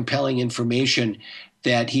very compelling information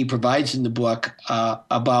that he provides in the book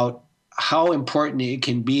about how important it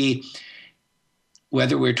can be,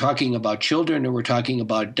 whether we're talking about children or we're talking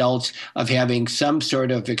about adults, of having some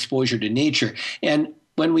sort of exposure to nature. And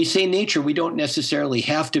when we say nature, we don't necessarily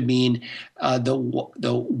have to mean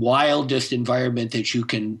the wildest environment that you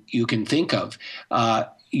can think of.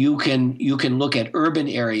 You can look at urban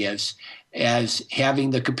areas as having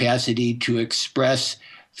the capacity to express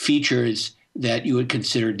features that you would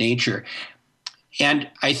consider nature. And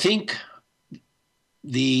I think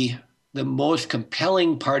the most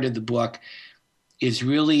compelling part of the book is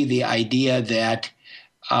really the idea that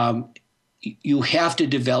you have to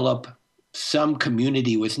develop some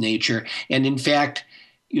community with nature. And in fact,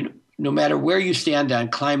 no matter where you stand on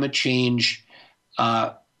climate change,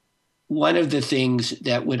 one of the things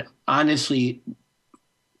that would honestly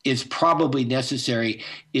is probably necessary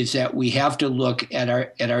is that we have to look at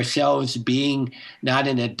ourselves being not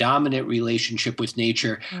in a dominant relationship with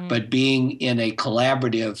nature, but being in a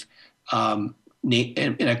collaborative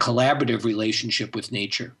relationship with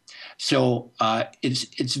nature. So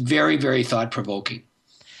it's very, very thought-provoking.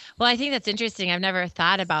 Well, I think that's interesting. I've never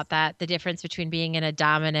thought about that, the difference between being in a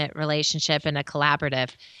dominant relationship and a collaborative,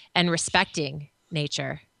 and respecting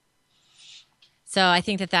nature. So I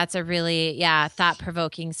think that that's a really,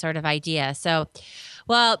 thought-provoking sort of idea. So,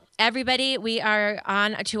 well, everybody, we are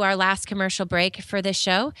on to our last commercial break for this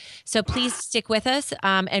show. So please stick with us,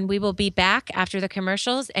 and we will be back after the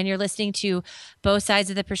commercials. And you're listening to Both Sides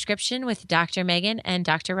of the Prescription with Dr. Megan and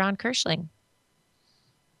Dr. Ron Kirschling.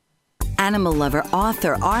 Animal lover,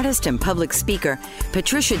 author, artist, and public speaker,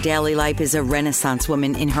 Patricia Daly-Lipe is a Renaissance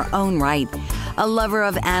woman in her own right. A lover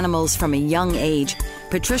of animals from a young age,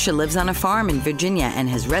 Patricia lives on a farm in Virginia and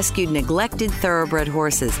has rescued neglected thoroughbred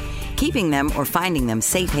horses, keeping them or finding them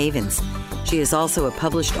safe havens. She is also a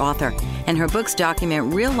published author, and her books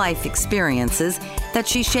document real-life experiences that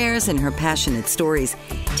she shares in her passionate stories,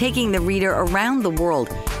 taking the reader around the world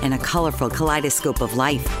in a colorful kaleidoscope of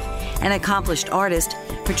life. An accomplished artist,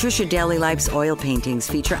 Patricia Daly-Lipe's oil paintings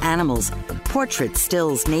feature animals, portraits,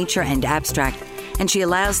 stills, nature, and abstract, and she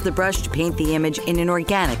allows the brush to paint the image in an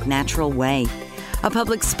organic, natural way. A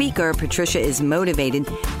public speaker, Patricia is motivated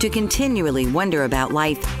to continually wonder about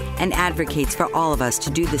life and advocates for all of us to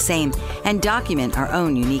do the same and document our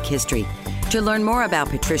own unique history. To learn more about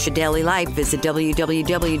Patricia Daly-Lipe, visit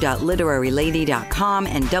www.literarylady.com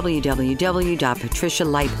and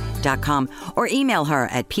www.patricialipe.com or email her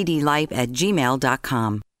at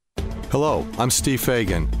pdlipe@gmail.com. Hello, I'm Steve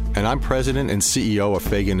Fagan, and I'm president and CEO of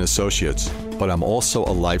Fagan Associates, but I'm also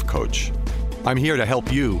a life coach. I'm here to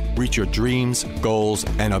help you reach your dreams, goals,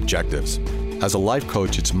 and objectives. As a life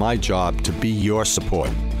coach, it's my job to be your support,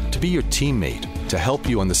 to be your teammate, to help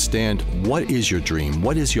you understand what is your dream,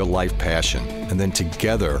 what is your life passion, and then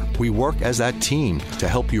together we work as that team to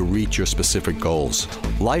help you reach your specific goals.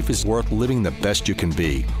 Life is worth living the best you can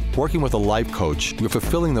be. Working with a life coach, you're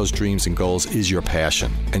fulfilling those dreams and goals is your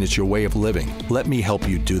passion, and it's your way of living. Let me help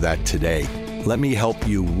you do that today. Let me help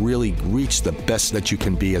you really reach the best that you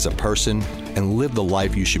can be as a person and live the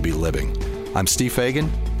life you should be living. I'm Steve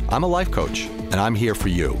Fagan. I'm a life coach, and I'm here for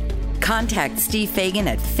you. Contact Steve Fagan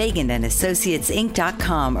at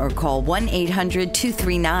FaganandAssociatesInc.com or call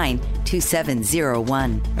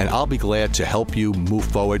 1-800-239-2701. And I'll be glad to help you move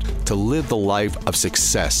forward to live the life of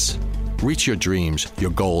success. Reach your dreams, your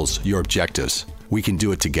goals, your objectives. We can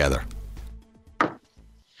do it together.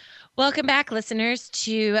 Welcome back, listeners,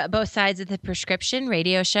 to Both Sides of the Prescription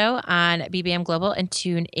radio show on BBM Global and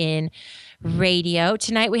TuneIn Radio.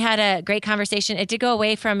 Tonight we had a great conversation. It did go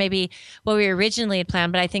away from maybe what we originally had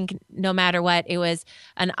planned, but I think no matter what, it was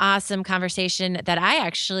an awesome conversation that I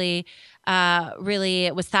actually really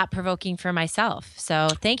was thought-provoking for myself. So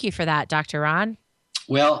thank you for that, Dr. Ron.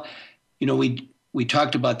 Well, we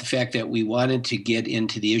talked about the fact that we wanted to get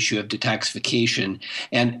into the issue of detoxification,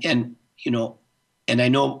 and I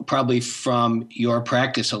know probably from your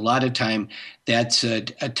practice, a lot of time that's a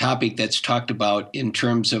topic that's talked about in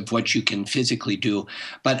terms of what you can physically do.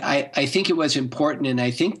 But I think it was important, and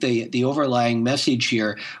I think the overlying message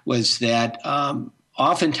here was that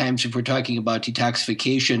oftentimes if we're talking about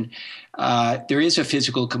detoxification, there is a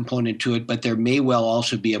physical component to it, but there may well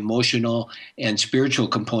also be emotional and spiritual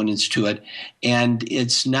components to it. And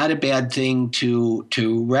it's not a bad thing to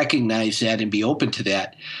recognize that and be open to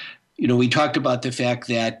that. We talked about the fact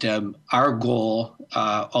that our goal,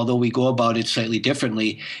 although we go about it slightly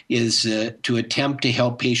differently, is to attempt to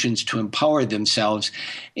help patients to empower themselves.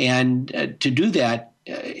 And to do that,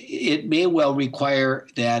 it may well require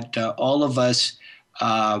that all of us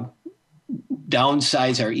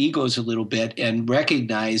downsize our egos a little bit and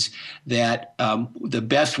recognize that the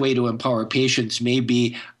best way to empower patients may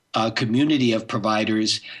be a community of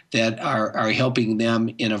providers that are helping them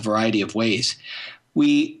in a variety of ways.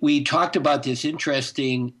 We talked about this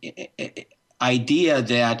interesting idea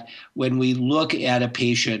that when we look at a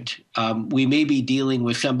patient, we may be dealing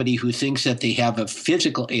with somebody who thinks that they have a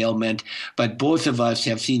physical ailment, but both of us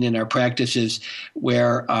have seen in our practices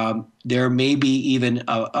where there may be even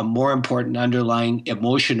a more important underlying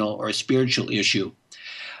emotional or spiritual issue.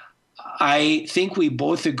 I think we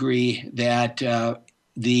both agree that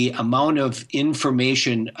the amount of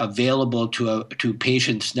information available to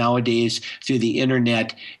patients nowadays through the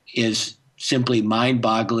internet is simply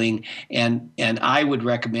mind-boggling. And I would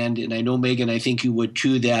recommend, and I know, Megan, I think you would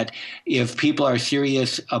too, that if people are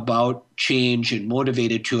serious about change and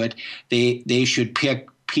motivated to it, they should pick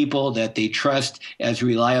people that they trust as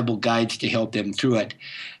reliable guides to help them through it.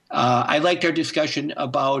 I liked our discussion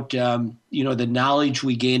about, the knowledge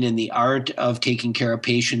we gain in the art of taking care of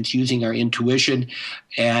patients using our intuition.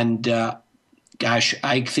 And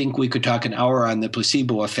I think we could talk an hour on the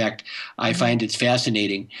placebo effect. I find it's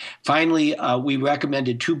fascinating. Finally, we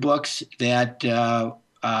recommended 2 books that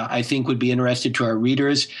I think would be interested to our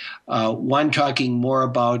readers. One talking more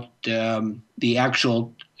about the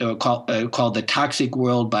actual called The Toxic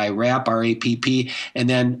World by Rapp, R-A-P-P. And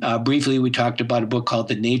then briefly we talked about a book called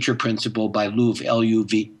The Nature Principle by Louv,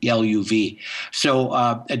 L-U-V. So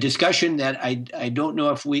a discussion that I don't know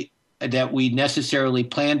if we necessarily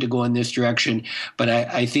planned to go in this direction, but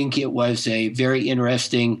I think it was a very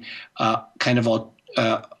interesting kind of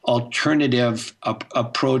alternative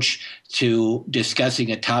approach to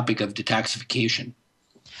discussing a topic of detoxification.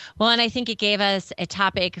 Well, and I think it gave us a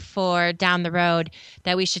topic for down the road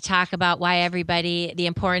that we should talk about the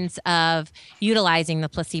importance of utilizing the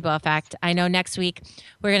placebo effect. I know next week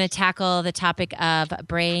we're going to tackle the topic of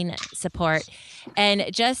brain support and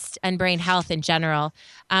brain health in general.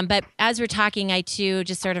 But as we're talking, I too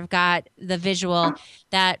just sort of got the visual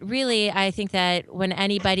that really I think that when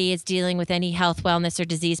anybody is dealing with any health, wellness, or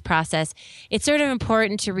disease process, it's sort of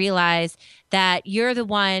important to realize that you're the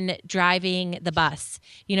one driving the bus.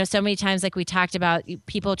 So many times, like we talked about,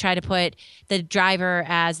 people try to put the driver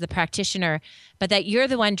as the practitioner, but that you're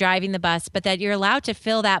the one driving the bus, but that you're allowed to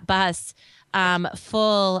fill that bus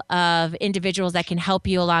full of individuals that can help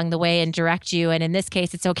you along the way and direct you. And in this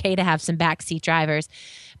case, it's okay to have some backseat drivers,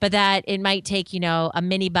 but that it might take, a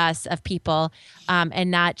minibus of people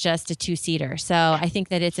and not just a 2-seater. So I think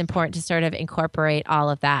that it's important to sort of incorporate all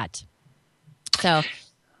of that. So.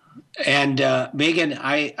 And Megan,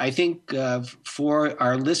 I think for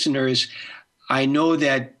our listeners, I know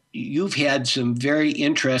that you've had some very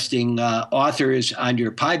interesting authors on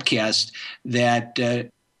your podcast that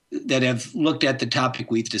have looked at the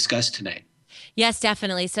topic we've discussed tonight. Yes,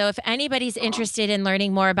 definitely. So if anybody's interested in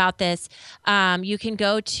learning more about this, you can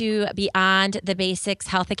go to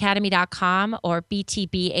beyondthebasicshealthacademy.com or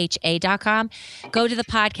btbha.com. Go to the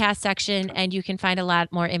podcast section and you can find a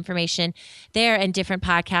lot more information there and different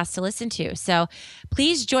podcasts to listen to. So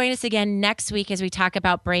please join us again next week as we talk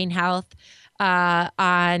about brain health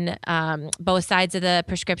on both sides of the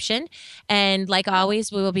prescription. And like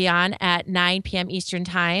always, we will be on at 9 p.m. Eastern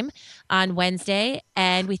Time on Wednesday.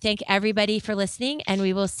 And we thank everybody for listening, and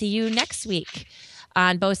we will see you next week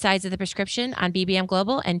on both sides of the prescription on BBM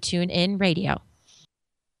Global and TuneIn Radio.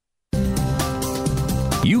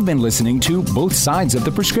 You've been listening to Both Sides of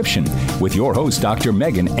the Prescription with your hosts, Dr.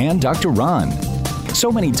 Megan and Dr. Ron. So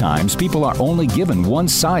many times, people are only given one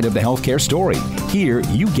side of the healthcare story. Here,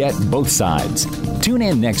 you get both sides. Tune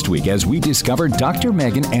in next week as we discover Dr.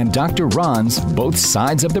 Megan and Dr. Ron's Both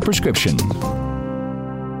Sides of the Prescription.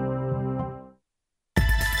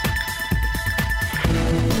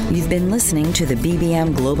 You've been listening to the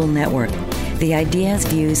BBM Global Network. The ideas,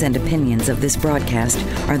 views, and opinions of this broadcast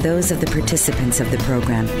are those of the participants of the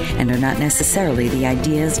program and are not necessarily the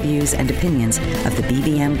ideas, views, and opinions of the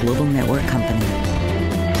BBM Global Network Company.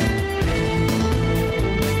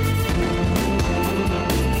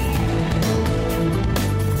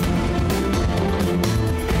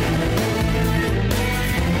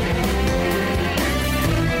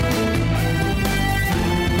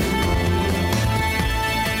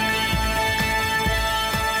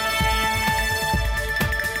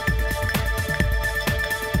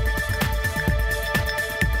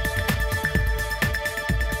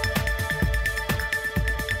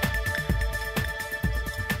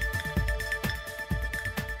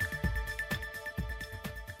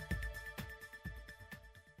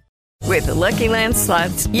 With the Lucky Land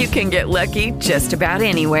Slots, you can get lucky just about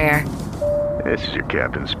anywhere. This is your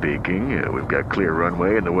captain speaking. We've got clear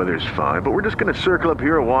runway and the weather's fine, but we're just going to circle up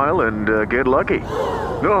here a while and get lucky.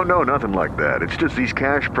 No, nothing like that. It's just these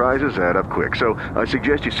cash prizes add up quick. So I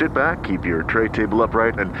suggest you sit back, keep your tray table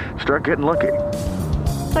upright, and start getting lucky.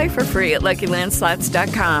 Play for free at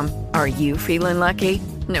LuckyLandSlots.com. Are you feeling lucky?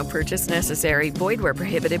 No purchase necessary. Void where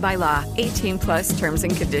prohibited by law. 18+ terms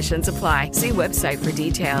and conditions apply. See website for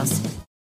details.